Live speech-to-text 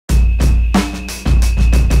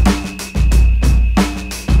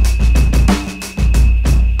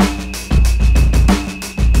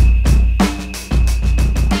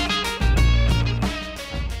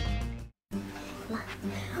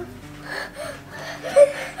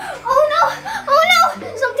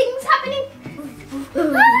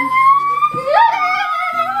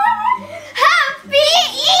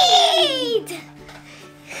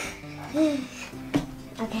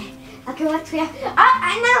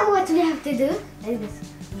have to do like this.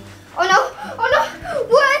 Oh no! Oh no!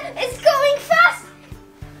 What? It's going fast!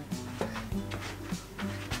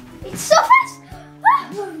 It's so fast!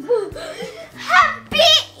 Happy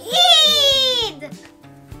Eid!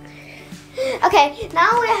 Okay,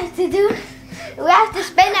 now we have to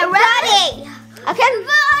spin around. Okay?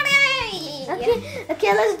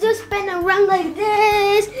 Okay, let's do spin around like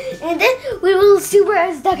this, and then we will see where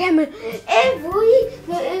is the camera. If we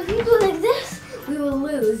do like this, we will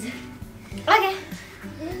lose. Okay.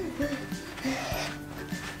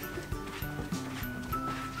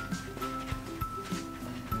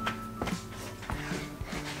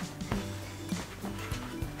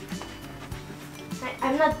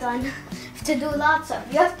 I'm not done. You have to do lots of.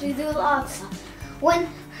 When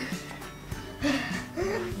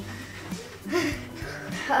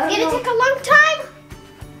it's gonna take a long time.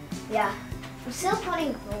 Yeah. I'm still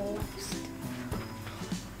putting holes.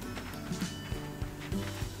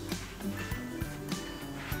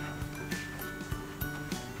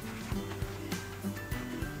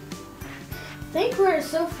 I think we're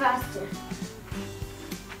so faster.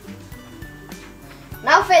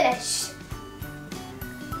 Now finish.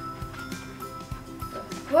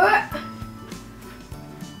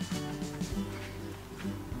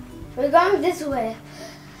 We're going this way.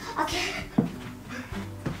 Okay.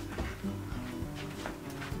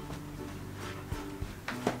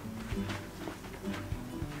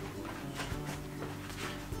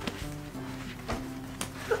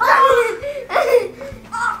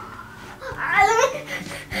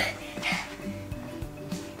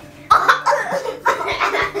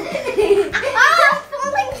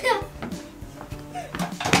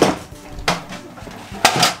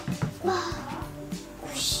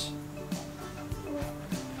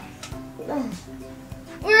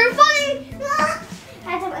 We're falling!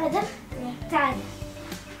 Adam تعال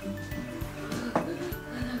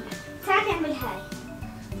نعمل هاي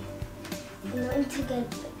إنه أنت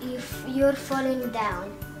you're falling down.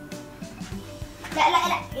 لا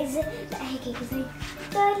هيك زي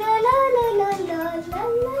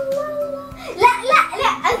لا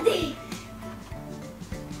قصدي.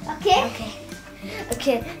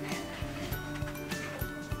 اوكي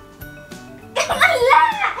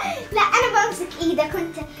لا انا بمسك ايدك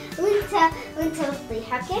وانت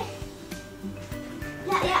بتطيح. اوكي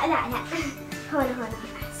لا هون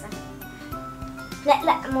احسن.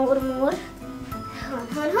 لا مور هون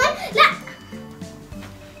لا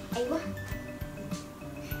ايوه.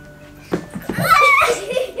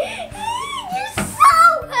 You're so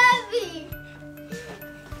heavy.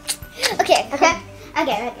 Okay.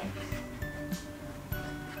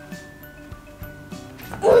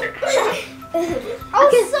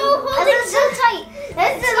 Okay, so holding so tight.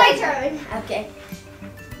 This is my turn. Okay.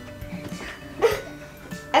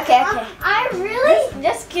 I really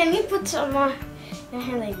just can you put some more your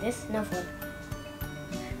hand like this? No fun.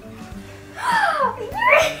 You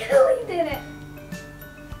really did it.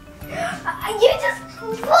 You just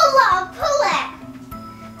pull it.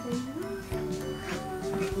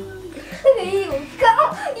 There you go.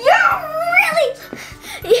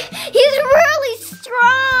 He's really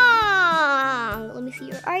strong. Let me see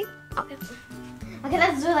your eye. Okay,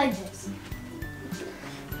 let's do it like this.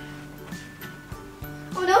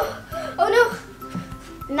 Oh no.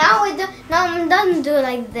 Now I'm done do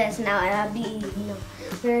like this. Now I'll be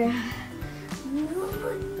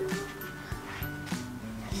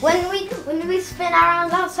when we spin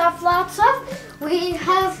around lots of we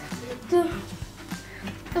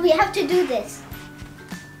have to do this.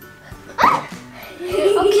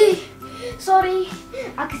 Okay, sorry.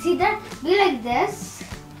 Okay, see that? Be like this.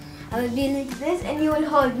 I will be like this, and you will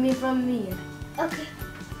hold me from here. Okay.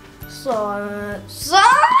 Sorry.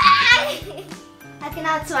 I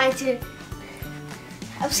cannot try to.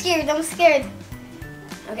 I'm scared. Okay,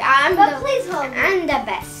 please hold me. I'm the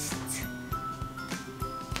best.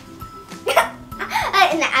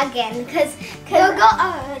 Again, because you'll go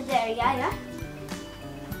there. Yeah.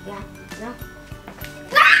 No.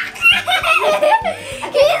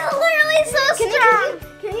 He's literally so strong.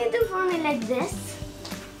 Can you do for me like this?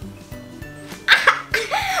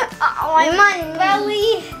 My belly.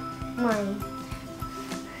 Mine.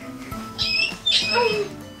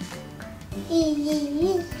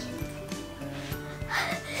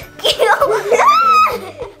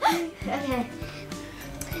 Okay.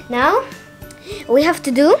 Now we have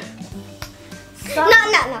to do. No.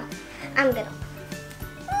 I'm gonna.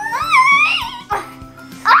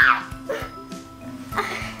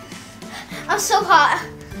 I'm so hot.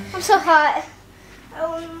 I'm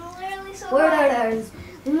literally so hot. Where are those?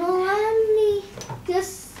 Let me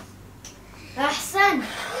just. أحسن.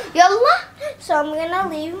 يلا. So so I'm gonna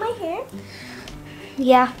leave my hair.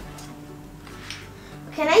 Yeah.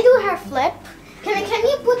 Can I do her flip? Can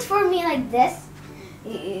you put for me like this? No.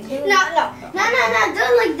 Do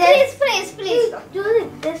it like this. Please. Do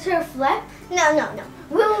like this her flip. No.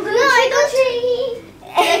 We'll do I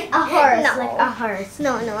like a horse. No. Like a horse.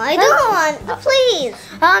 No, I don't want. Please.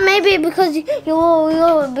 Maybe because you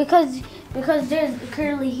will because there's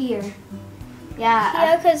curly here.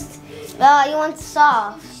 Yeah, because you want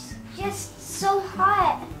soft. just so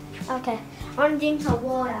hot. Okay. I want to drink some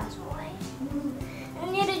water. I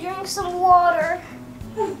need to drink some water.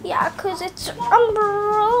 Yeah, because I'm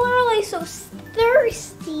really so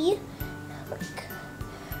thirsty.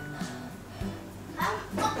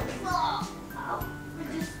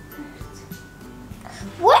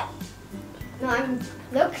 What? No,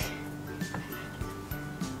 look.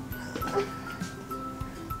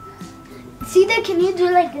 See that? Can you do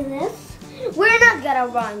like this? We're not gonna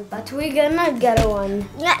run, but we're gonna get one.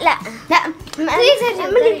 لا Please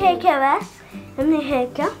اعملي هيك بس. اعملي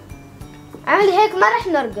هيك. اعملي هيك ما رح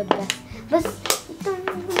نرقد بس.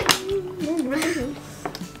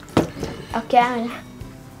 اوكي اعمل.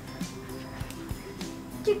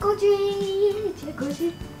 Chicochi.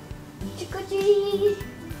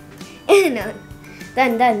 No.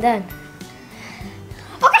 Done.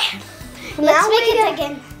 Okay. Let's make it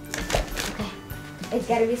again. Okay. It's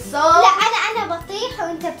gotta be so. لا أنا بطيح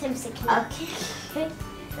وأنت بتمسكني. اوكي.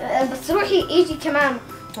 بس روحي ايجي كمان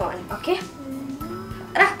هون. اوكي.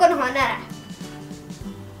 راح كون هون راح.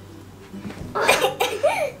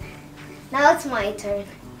 Now it's my turn.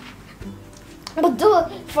 But do it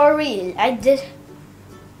for real. I did.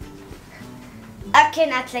 I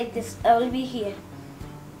cannot like this. I will be here.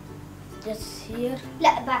 Just here.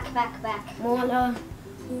 لا back. مولا.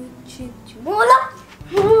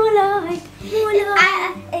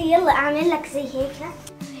 يلا أعمل لك زي هيك.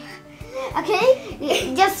 Okay,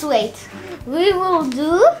 just wait. We will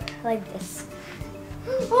do like this.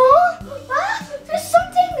 There's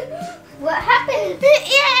something. What happened?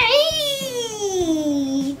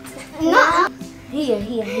 No. Here.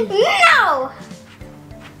 No!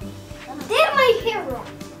 Did my hair wrong.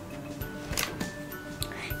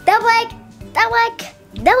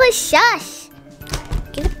 ده الشاش.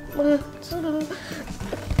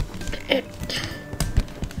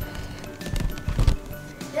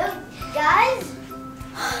 Guys,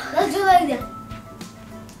 Let's do like that.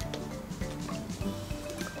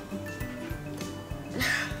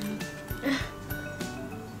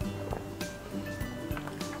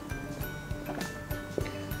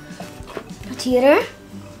 Peter.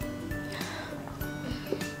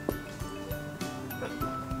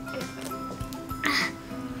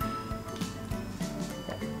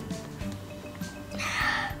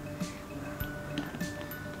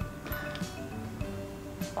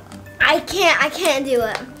 I can't do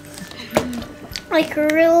it. Like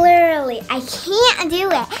literally, I can't do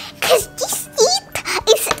it. Cause this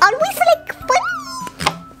is always like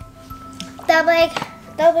funny.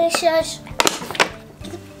 Double shush.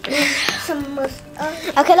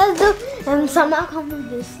 Okay, let's do some common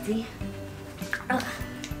bestie.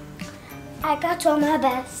 I got to my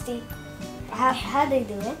bestie. How do they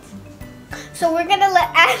do it? So we're gonna let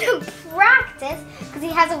Adam practice because he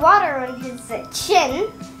has water on his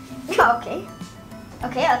chin.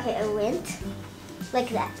 Okay, it went like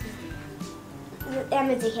that.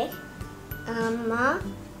 اعمل زي هيك. أما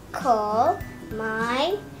call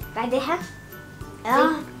my بعدها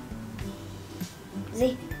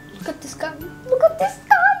زي Look at the sky. look at this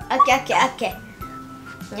guy. Okay.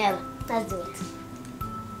 Yeah, let's do it.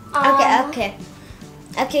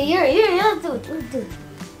 Okay, you're do it.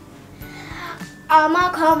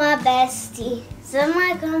 I'ma call my bestie. So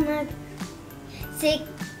my call my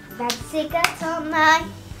sick to my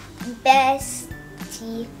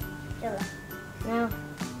bestie. يلا. Now.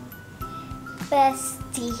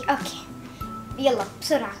 bestie. اوكي. يلا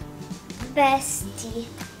بسرعة. bestie.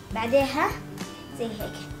 بعدها زي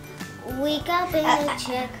هيك. wake up in a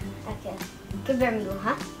check. Okay. كيف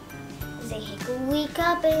بيعملوها؟ زي هيك. wake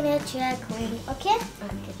up in a check. اوكي؟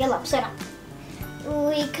 يلا بسرعة.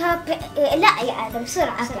 wake up. لا يا آدم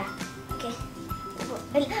بسرعة. اوكي.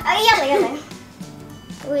 يلا.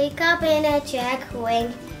 wake up in a check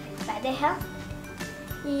wing. بعدها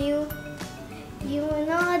you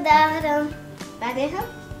know that بعدها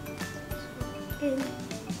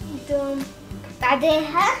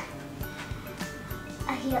بعدها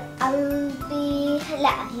I'll be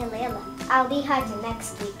لا يلا I'll be hard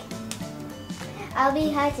next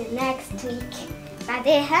week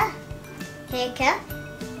بعدها هيك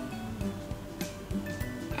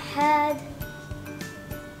had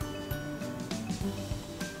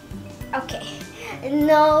Okay.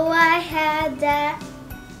 No, I had to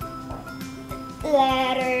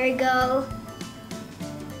let her go,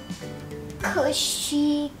 'cause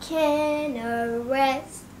she can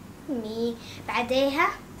arrest me. بعدها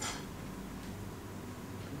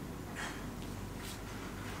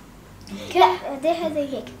لا بعدها زي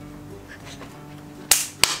هيك.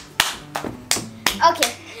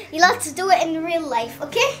 Okay, let's do it in real life,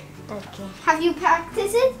 okay? Okay. Have you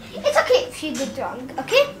practiced it? It's okay if you did wrong,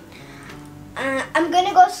 okay? I'm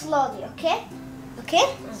gonna go slowly, okay? Okay?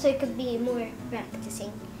 So it could be more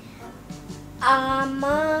practicing.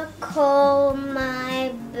 I'ma call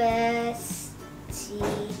my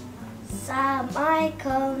bestie. I'ma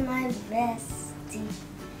call my bestie.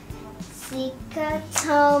 Sika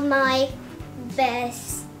told my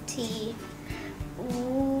bestie.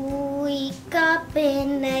 Wake up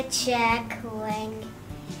in the checkling.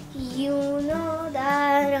 You know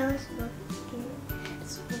that I'm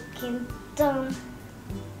speaking dumb.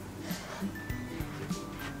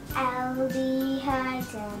 I'll be high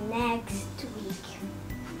till next week.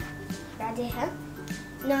 بعدها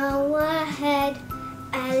no ahead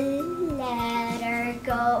and let her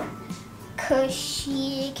go, 'cause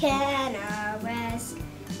she can arrest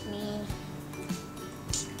me.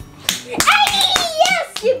 Hey, yes,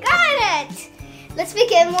 you got it. Let's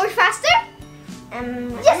make it more faster.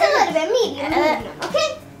 Just a little bit, medium, okay?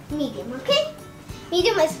 Medium, okay?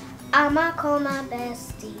 Medium is I'ma call my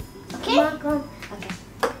bestie, okay? Okay.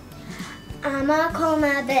 I'ma call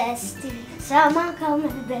my bestie. So I'ma call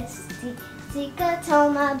my bestie. Sika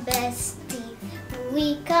told my bestie.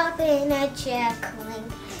 Wake up in a checkling.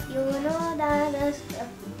 You know that I'm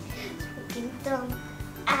fucking dumb.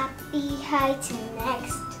 I'll be high till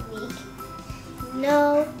next week. No,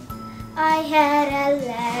 I had to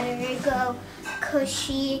let her go, 'cause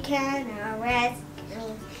she can arrest me.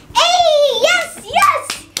 Hey, yes, yes!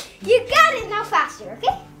 You got it, now faster,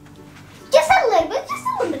 okay? Just a little bit,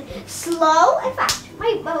 slow and fast.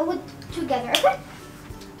 With together, okay?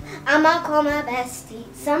 I'ma call my bestie.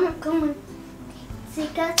 I'ma call my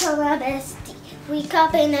Sika told my bestie. Wake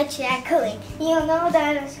up in a checkling. You know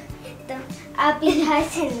that I'll be high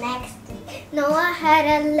till next week. No, I had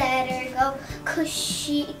to let her go, 'cause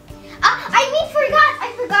she.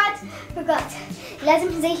 forgot.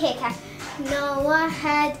 لازم زي هيك. No,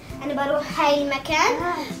 واحد أنا بروح هاي المكان.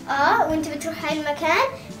 وأنت بتروح هاي المكان.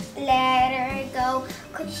 Let her go,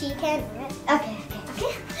 'cause she can. Okay.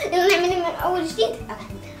 يلا نعمل من أول جديد.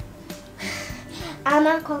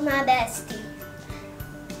 I'ma call my bestie.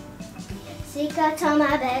 Sika told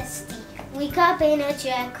my bestie. Wake up in a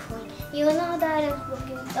checkpoint. You know that I'm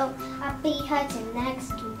working, so I'll be high till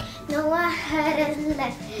next week. No, I had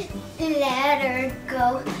to let her go,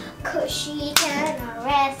 'cause she can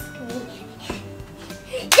arrest me.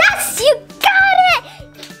 Yes, you got it!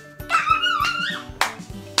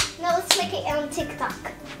 Now let's make it on TikTok.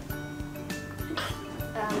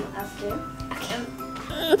 Okay.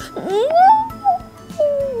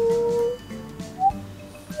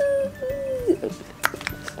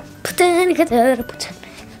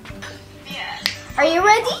 Are you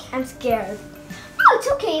ready? I'm scared. Oh, it's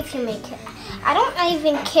okay if you make it. I don't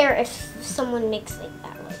even care if someone makes it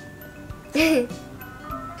that way.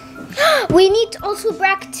 We need to also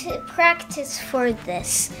practice for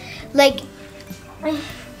this. Like,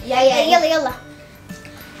 يلا.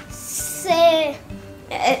 Say,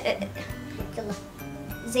 يلا.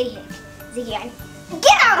 زي يعني.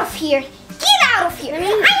 Get out of here.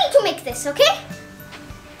 I need to make this, okay?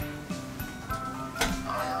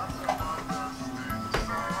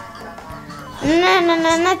 No,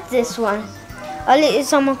 not this one. Only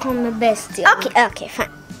someone called my bestie. Okay,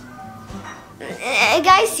 fine.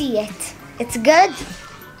 Guys, see it. It's good.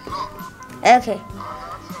 Okay.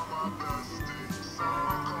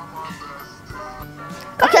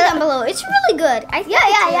 Comment down below. It's really good.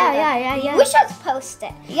 Yeah. We should post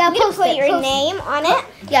it. Yeah, I'm gonna put your name on it.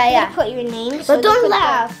 Yeah. Put your name. But don't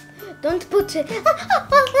laugh. Don't put it.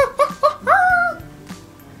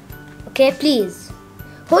 Okay, please.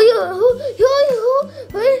 هو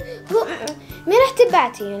مين راح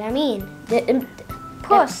تبعتي مين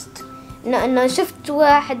بوست انه شفت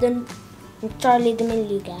واحد تشارلي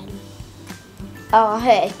دملي قال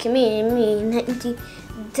هيك مين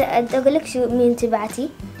انت اقول لك شو مين تبعتي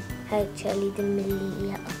هاي تشارلي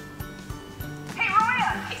دملي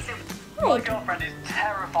My girlfriend is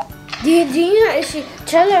terrified. Do you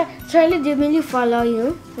know Charlie D'Amelio follow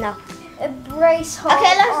you? No. Brace hold.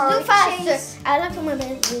 Okay, let's do or faster. chase. I love my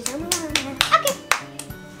babies. Okay.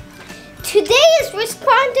 Today is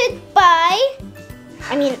responded by.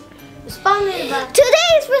 Today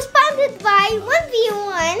is responded by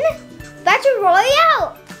 1v1 Battle Royale.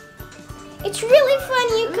 It's really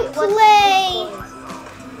fun. You can play.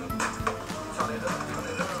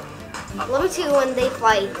 Let me see when they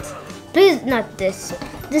fight. Please, not this.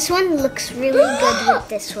 This one looks really good with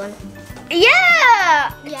this one.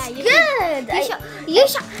 Yeah! Yeah, it's you good. You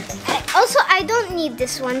should. Also, I don't need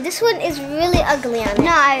this one. This one is really ugly on it.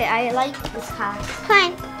 No, I like this hat.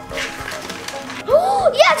 Fine.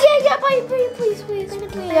 Oh, yeah, please.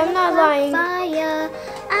 I'm not lying. Fire.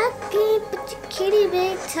 I can't put your kitty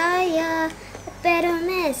big tire. Better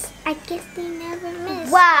miss. I guess they never miss.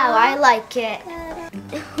 Wow, I like it.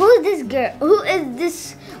 Who is this girl? Who is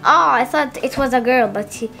this? Oh, I thought it was a girl,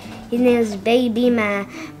 but his name is Baby Mama.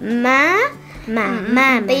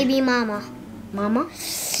 Baby mama. Mama.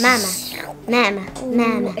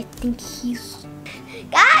 I think he's.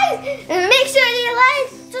 Guys, make sure you like,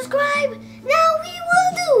 subscribe. Now we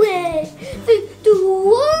will do it. 3, 2,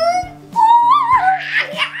 1.